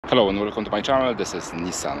Hello and welcome to my channel. This is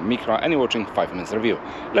Nissan Micra and you're watching 5 minutes review.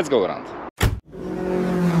 Let's go around.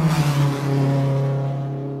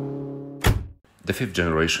 The 5th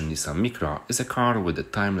generation Nissan Micra is a car with a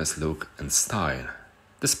timeless look and style.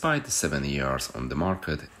 Despite the 7 years on the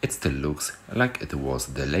market, it still looks like it was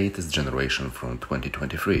the latest generation from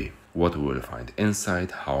 2023. What we will find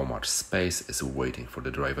inside, how much space is waiting for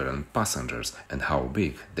the driver and passengers, and how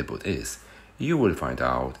big the boot is. You will find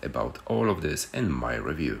out about all of this in my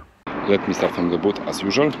review. Let me start from the boot as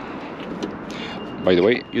usual. By the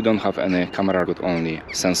way, you don't have any camera, but only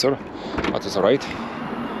sensor, but it's alright.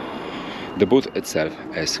 The boot itself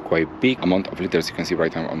is quite big amount of liters you can see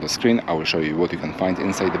right now on the screen. I will show you what you can find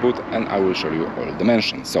inside the boot and I will show you all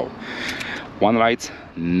dimensions. So, one light,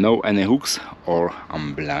 no any hooks, or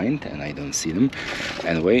I'm blind and I don't see them.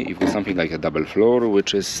 Anyway, you've got something like a double floor,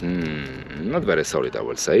 which is not very solid, I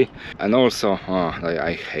will say. And also,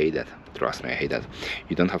 I hate that. Trust me, I hate that.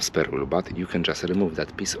 You don't have spare wheel, but you can just remove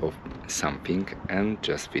that piece of something and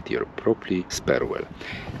just fit your properly spare wheel.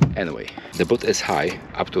 Anyway, the boot is high,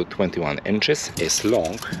 up to 21 inches, is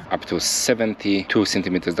long, up to 72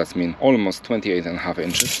 centimeters, that means almost 28.5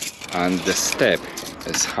 inches, and the step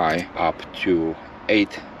is high, up to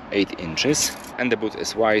 8 inches, and the boot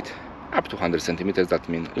is wide, up to 100 centimeters, that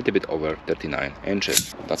means a little bit over 39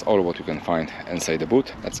 inches. That's all what you can find inside the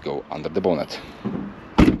boot. Let's go under the bonnet.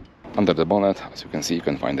 Under the bonnet, as you can see, you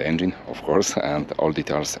can find the engine, of course, and all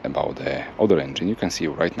details about the other engine you can see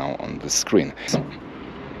right now on the screen.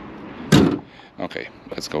 Okay,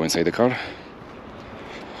 let's go inside the car.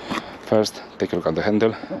 First, take a look at the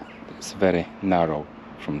handle. It's very narrow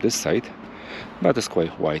from this side, but it's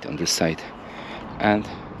quite wide on this side. And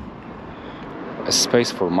a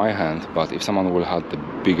space for my hand, but if someone will have the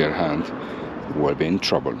bigger hand, will be in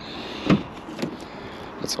trouble.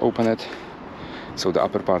 Let's open it. So the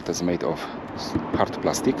upper part is made of hard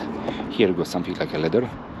plastic. Here you got something like a leather,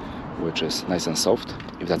 which is nice and soft.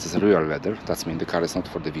 If that is real leather, that means the car is not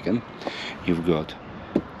for the vegan. You've got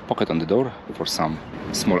pocket on the door for some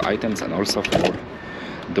small items and also for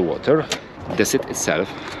the water. The seat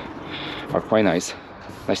itself are quite nice,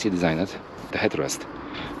 nicely designed. The headrest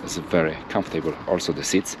is very comfortable. Also the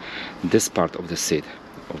seats. This part of the seat,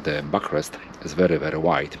 of the backrest, is very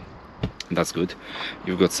wide. That's good.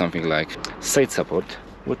 You've got something like side support,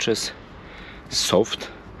 which is soft.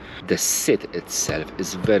 The seat itself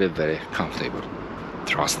is very comfortable.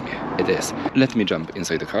 Trust me, it is. Let me jump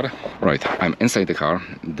inside the car. Right, I'm inside the car.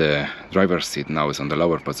 The driver's seat now is on the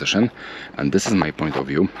lower position, and this is my point of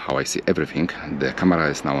view, how I see everything. The camera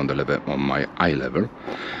is now on the level, on my eye level,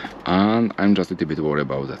 and I'm just a little bit worried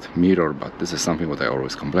about that mirror, but this is something what I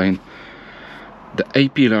always complain. The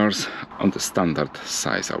A-pillars on the standard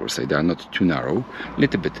size, I would say, they are not too narrow, a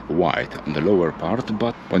little bit wide on the lower part,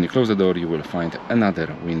 but when you close the door you will find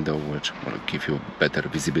another window which will give you better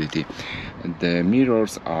visibility. The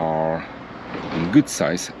mirrors are in good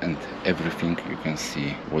size and everything you can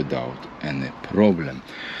see without any problem.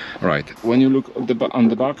 Right, when you look on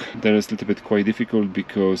the back, there is a little bit quite difficult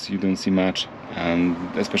because you don't see much, and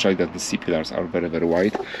especially that the C-pillars are very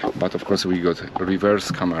wide, but of course we got a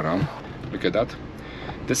reverse camera. Look at that.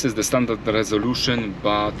 This is the standard resolution,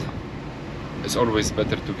 but it's always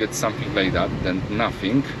better to get something like that than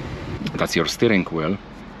nothing. That's your steering wheel,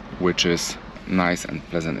 which is nice and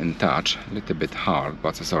pleasant in touch. A little bit hard,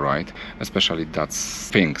 but it's alright. Especially that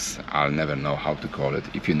things, I'll never know how to call it.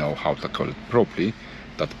 If you know how to call it properly,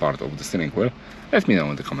 that part of the steering wheel, let me know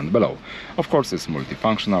in the comment below. Of course, it's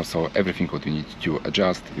multifunctional, so everything what you need to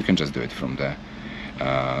adjust, you can just do it from the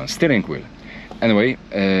steering wheel. Anyway,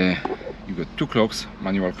 you got 2 clocks,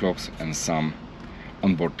 manual clocks, and some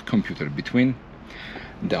onboard computer between.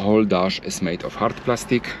 The whole dash is made of hard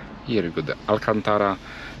plastic. Here you got the Alcantara,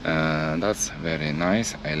 that's very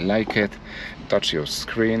nice, I like it. Touch your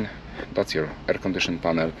screen, that's your air conditioning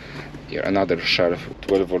panel. Here another shelf,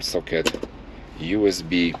 12-volt socket,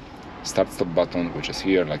 USB, start-stop button, which is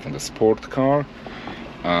here like in the sport car.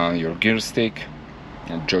 Your gear stick,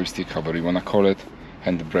 joystick, however you wanna call it,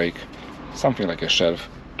 handbrake, something like a shelf.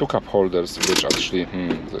 2 cup holders, which actually,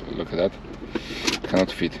 look at that, cannot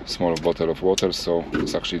fit small bottle of water, so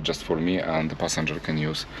it's actually just for me, and the passenger can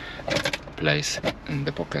use place in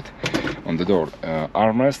the pocket on the door.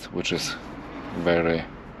 Armrest, which is very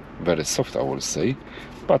soft, I will say,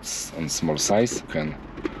 but on small size. You can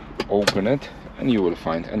open it and you will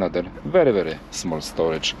find another very small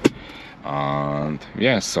storage. And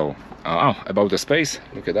yeah, so about the space,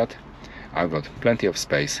 look at that. I've got plenty of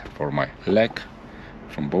space for my leg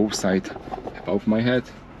from both sides, above my head,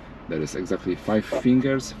 there is exactly 5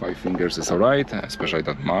 fingers. 5 fingers is alright, especially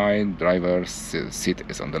that my driver's seat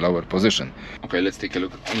is on the lower position. Okay, let's take a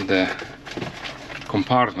look at the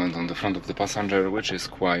compartment on the front of the passenger, which is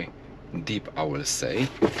quite deep, I will say.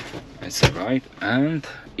 It's alright, and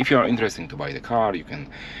if you are interested to buy the car, you can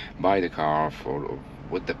buy the car for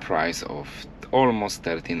with the price of almost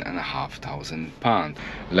 £13,500,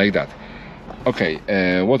 like that.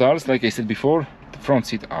 Okay, what else? Like I said before, the front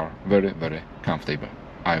seats are very comfortable.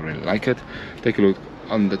 I really like it. Take a look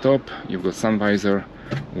on the top. You've got sun visor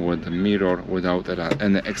with the mirror without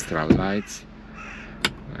any extra lights.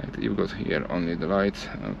 Right, you've got here only the light.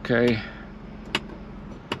 Okay,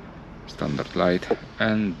 standard light,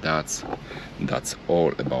 and that's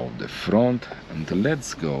all about the front. And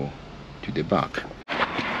let's go to the back.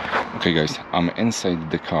 Okay guys, I'm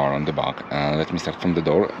inside the car on the back, and let me start from the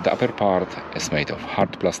door. The upper part is made of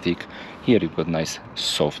hard plastic. Here you've got nice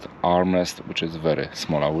soft armrest, which is very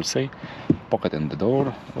small, I would say. Pocket in the door,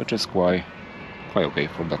 which is quite okay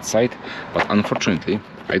for that side, but unfortunately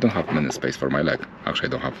I don't have many space for my leg. Actually,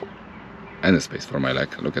 I don't have any space for my leg.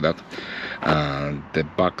 Look at that. The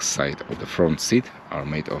back side of the front seat are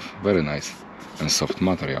made of very nice and soft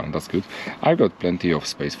material, and that's good. I've got plenty of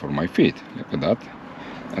space for my feet. Look at that.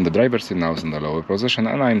 And the driver's seat now is in the lower position,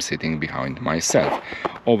 and I'm sitting behind myself.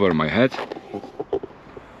 Over my head,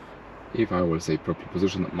 if I will say proper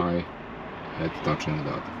position, my head touching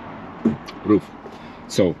that roof.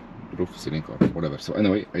 So, roof, ceiling, or whatever. So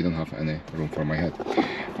anyway, I don't have any room for my head.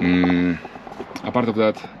 Apart of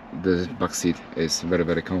that, the back seat is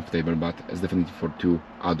very comfortable, but it's definitely for 2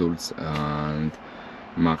 adults, and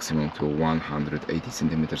maximum to 180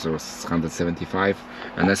 centimeters or 175,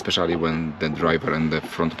 and especially when the driver and the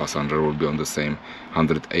front passenger will be on the same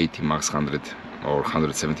 180, max 100 or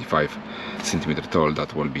 175 centimeter tall.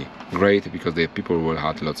 That will be great, because the people will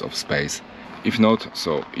have lots of space. If not,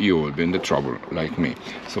 so you will be in the trouble like me.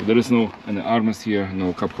 So there is no any armrest here,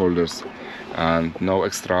 no cup holders, and no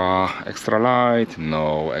extra light,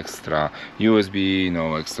 no extra USB,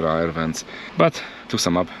 no air vents. But to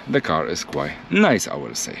sum up, the car is quite nice, I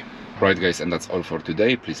will say. Right guys, and that's all for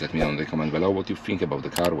today. Please let me know in the comment below what you think about the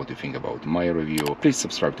car, what you think about my review. Please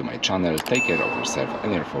subscribe to my channel. Take care of yourself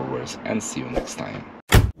and your followers, and see you next time.